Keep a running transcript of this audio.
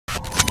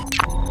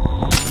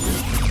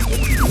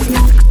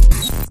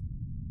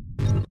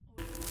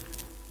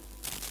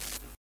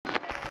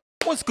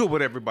What's good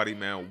with everybody,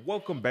 man?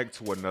 Welcome back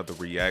to another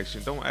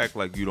reaction. Don't act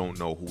like you don't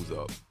know who's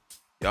up.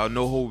 Y'all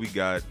know who we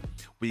got.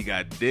 We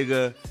got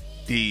Digga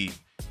D.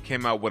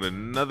 Came out with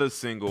another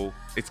single.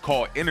 It's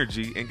called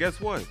Energy, and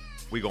guess what?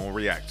 We gonna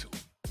react to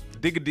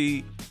it. Digga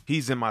D,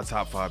 he's in my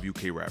top 5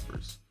 UK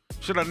rappers.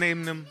 Should I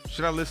name them?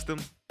 Should I list them?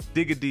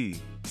 Digga D,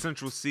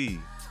 Central C,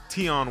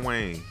 Tion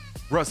Wayne,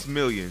 Russ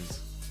Millions,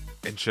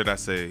 and should I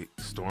say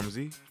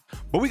Stormzy?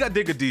 But we got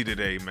Digga D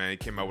today, man. He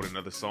came out with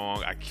another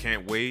song. I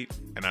can't wait,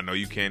 and I know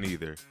you can't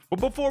either.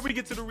 But before we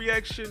get to the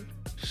reaction,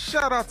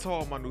 shout out to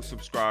all my new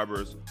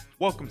subscribers.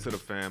 Welcome to the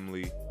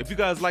family. If you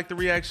guys like the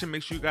reaction,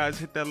 make sure you guys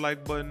hit that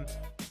like button,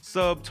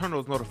 sub, turn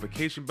those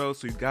notification bells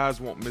so you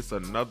guys won't miss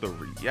another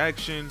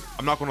reaction.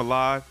 I'm not gonna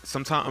lie,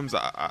 sometimes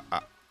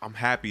I'm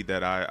happy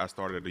that I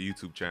started a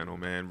YouTube channel,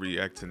 man,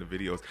 reacting to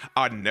videos.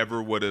 I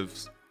never would have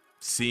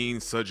seen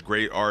such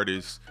great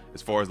artists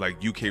as far as like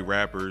UK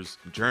rappers,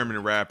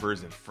 German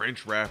rappers, and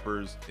French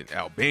rappers, and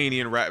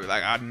Albanian rappers.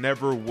 Like, I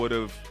never would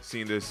have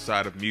seen this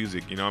side of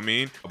music, you know what I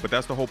mean? But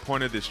that's the whole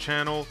point of this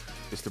channel,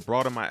 is to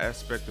broaden my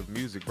aspect of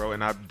music, bro.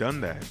 And I've done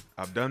that,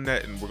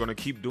 and we're gonna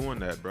keep doing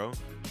that, bro.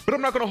 But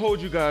I'm not gonna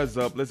hold you guys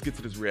up. Let's get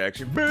to this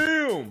reaction.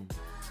 Boom!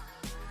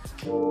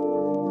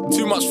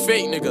 Too much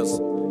fake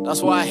niggas.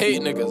 That's why I hate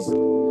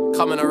niggas.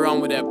 Coming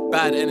around with their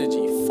bad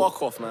energy.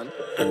 Fuck off, man.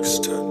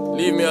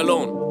 Leave me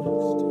alone.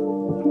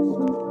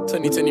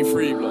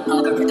 2023, blood.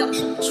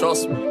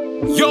 Trust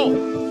me. Yo!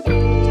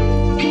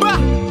 Bah!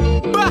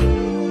 Bah!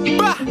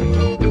 Bah!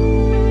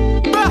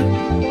 Bah!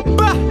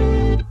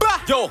 Bah!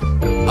 Bah! Yo!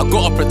 I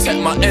gotta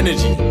protect my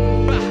energy.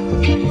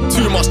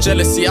 Too much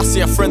jealousy, I see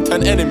a friend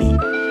turn enemy.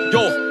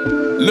 Yo!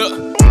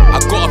 Look, I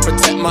gotta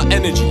protect my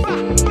energy.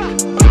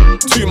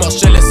 Too much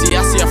jealousy,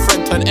 I see a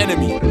friend turn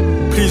enemy.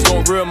 Please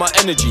don't ruin my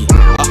energy.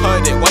 I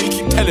heard it, why you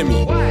keep telling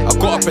me? I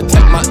gotta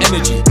protect my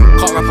energy.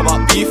 Can't rap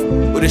about beef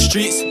with the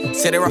streets.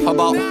 Say they rap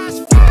about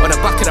on the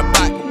back of the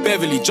back,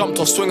 Beverly jumped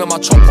off swinging my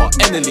chopper.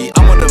 Enemy,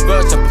 I'm on the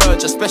verge of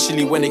purge,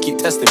 especially when they keep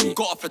testing me.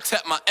 Gotta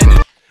protect my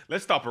energy.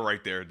 Let's stop it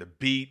right there. The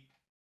beat,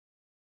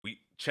 we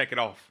check it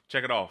off.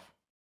 Check it off.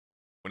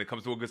 When it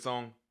comes to a good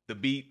song, the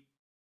beat,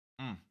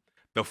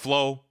 the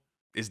flow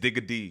is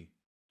Digga D.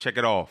 Check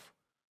it off.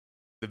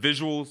 The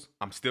visuals,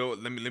 I'm still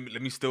let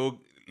me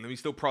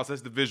still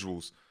process the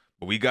visuals.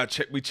 But we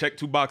checked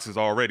 2 boxes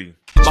already.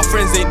 My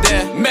friends ain't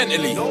there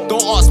mentally.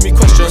 Don't ask me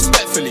questions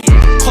respectfully,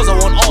 cause I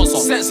want answer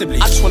sensibly.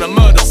 I just wanna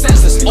murder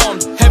senselessly.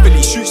 Armed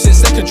heavily, shoot since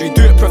secondary,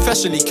 do it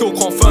professionally. Kill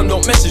confirm,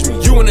 don't message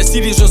me. You wanna see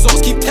these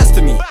results, keep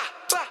testing me.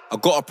 I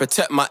gotta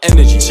protect my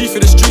energy. Chief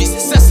of the streets,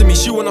 sesame.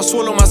 She wanna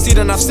swallow my seed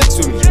and have sex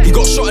with me. He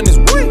got shot in his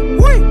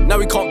way. Now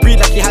he can't breathe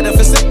like he had a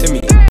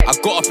vasectomy. I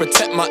gotta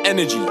protect my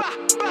energy.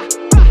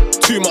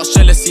 Too much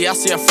jealousy, I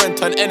see a friend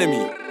turn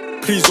enemy.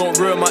 Please don't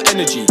ruin my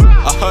energy.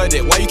 I heard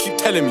it, why you keep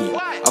telling me?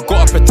 I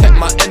gotta protect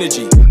my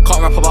energy. Can't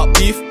rap about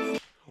beef.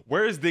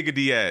 Where is Digga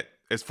D at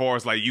as far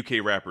as like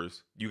UK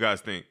rappers? You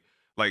guys think?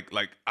 Like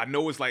I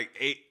know it's like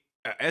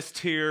S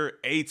tier,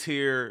 A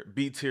tier,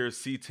 B tier,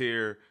 C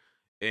tier,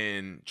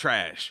 and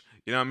trash.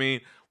 You know what I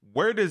mean?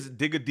 Where does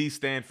Digga D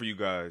stand for you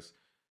guys?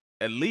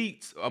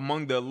 Elites,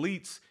 among the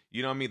elites,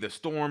 you know what I mean? The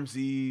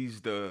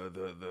Stormzys,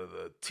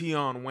 the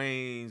Tion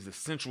Waynes, the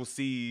Central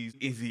C's.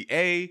 Is he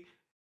A?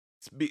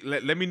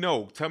 Let me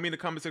know. Tell me in the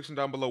comment section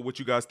down below what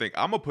you guys think.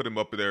 I'm gonna put him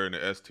up there in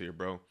the S tier,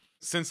 bro.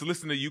 Since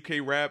listening to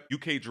UK rap,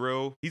 UK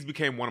drill, he's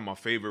became one of my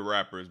favorite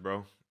rappers,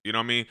 bro. You know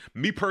what I mean?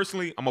 Me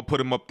personally, I'm gonna put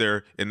him up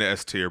there in the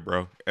S tier,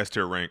 bro. S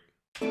tier rank.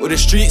 With the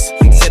streets,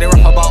 say they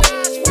rap about.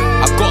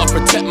 I gotta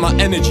protect my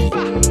energy.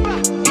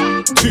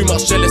 Too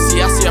much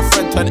jealousy, I see a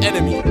friend turn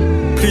enemy.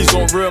 Please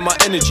don't ruin my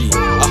energy.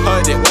 I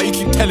heard it, why you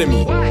keep telling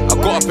me? I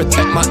gotta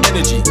protect my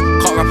energy.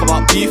 Can't rap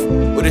about beef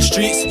with the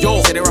streets.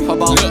 Yo, say they rap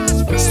about. Look,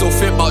 still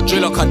think about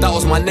Driller, cause that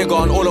was my nigga,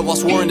 and all of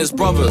us warring as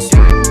brothers.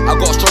 I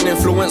got a strong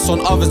influence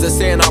on others, they're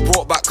saying I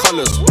brought back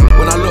colours.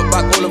 When I look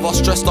back, all of us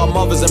stressed our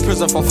mothers in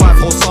prison for 5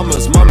 whole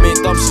summers. Mum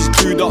ain't dumb, she's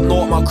clued up,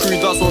 know what my crew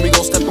does when we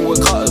go stepping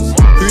with cutters.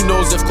 Who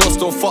knows if God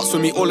still fucks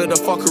with me? All of the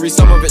fuckery,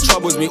 some of it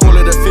troubles me. All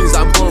of the things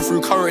that I'm going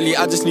through currently,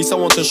 I just need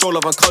someone to show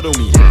love and cuddle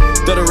me.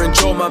 Deader in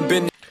Joe, man,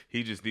 been.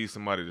 He just needs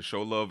somebody to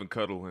show love and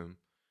cuddle him.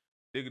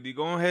 Digga D,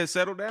 go ahead,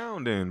 settle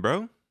down then,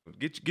 bro.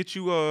 Get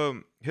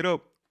you hit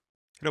up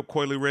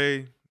Coily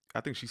Ray.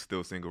 I think she's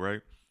still single,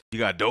 right? You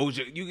got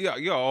Doja. You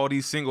got all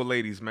these single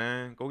ladies,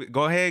 man.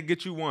 Go ahead,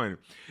 get you one.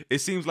 It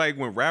seems like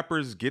when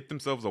rappers get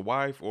themselves a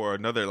wife or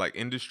another like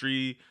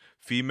industry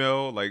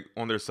female like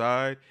on their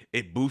side,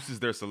 it boosts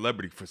their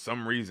celebrity for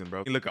some reason,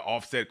 bro. You look at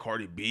Offset,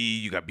 Cardi B.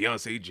 You got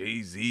Beyonce,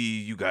 Jay-Z.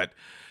 You got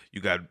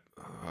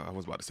I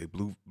was about to say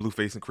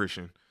Blueface and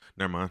Christian.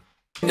 Never mind.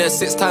 There's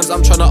 6 times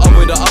I'm trying to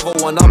avoid the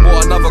other one. I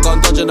bought another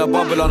gun, dodging a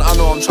bubble on. I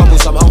know I'm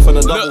troublesome, I'm for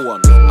the double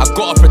one. I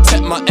gotta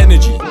protect my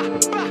energy.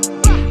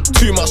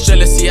 Too much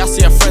jealousy, I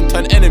see a friend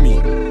turn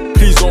enemy.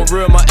 Please don't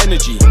ruin my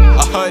energy.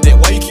 I heard it,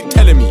 why you keep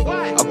telling me?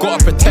 I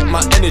gotta protect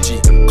my energy.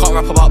 Can't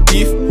rap about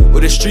beef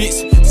with the streets.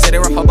 Say they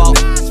rap about.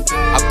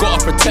 I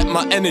gotta protect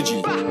my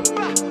energy.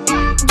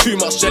 Too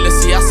much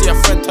jealousy, I see a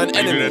friend turn You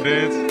do that enemy.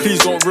 dance? Please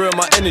don't ruin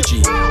my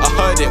energy. I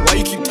heard it, why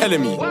you keep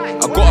telling me? I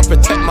gotta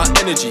protect my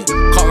energy.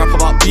 Can't rap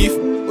about beef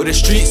or the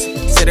streets,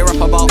 say they rap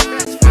about.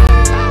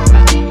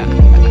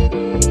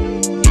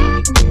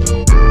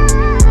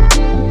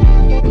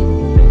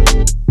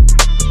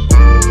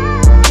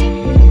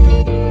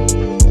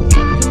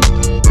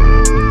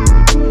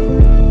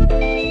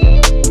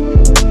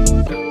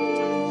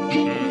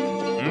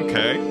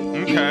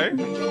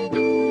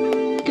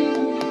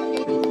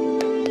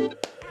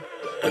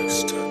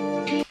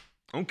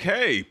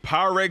 Okay,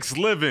 Pyrex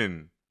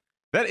living.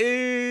 That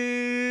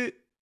is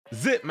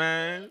it,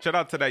 man. Shout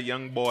out to that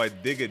young boy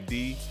Digga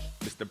D,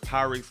 Mr.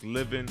 Pyrex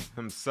living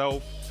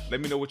himself. Let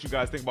me know what you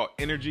guys think about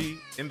energy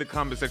in the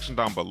comment section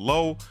down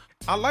below.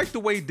 I like the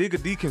way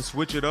Digga D can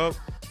switch it up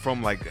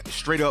from like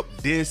straight up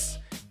diss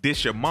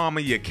your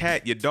mama, your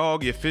cat, your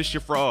dog, your fish,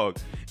 your frog.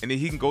 And then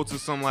he can go to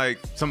some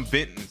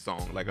venting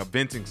song, like a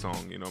venting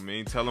song, you know what I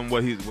mean? Tell him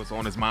what's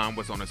on his mind,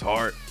 what's on his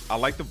heart. I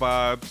like the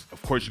vibes.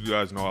 Of course, you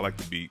guys know I like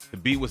the beat. The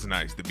beat was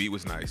nice. The beat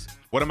was nice.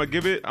 What I'm gonna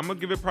give it? I'm gonna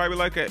give it probably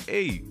like a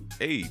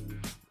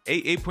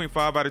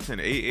 8.5 out of 10.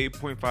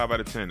 8.5 out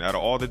of 10. Out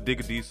of all the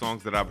Digga D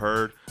songs that I've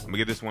heard, I'm gonna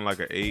give this one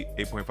like a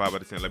 8.5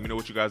 out of 10. Let me know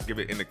what you guys give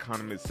it in the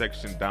comment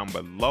section down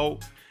below.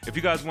 If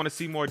you guys want to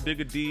see more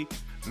Digga D,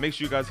 make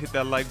sure you guys hit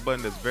that like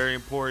button. That's very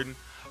important.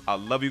 I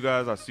love you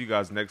guys. I'll see you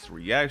guys next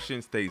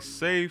reaction. Stay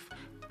safe.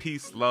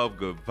 Peace, love,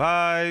 good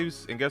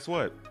vibes. And guess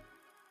what?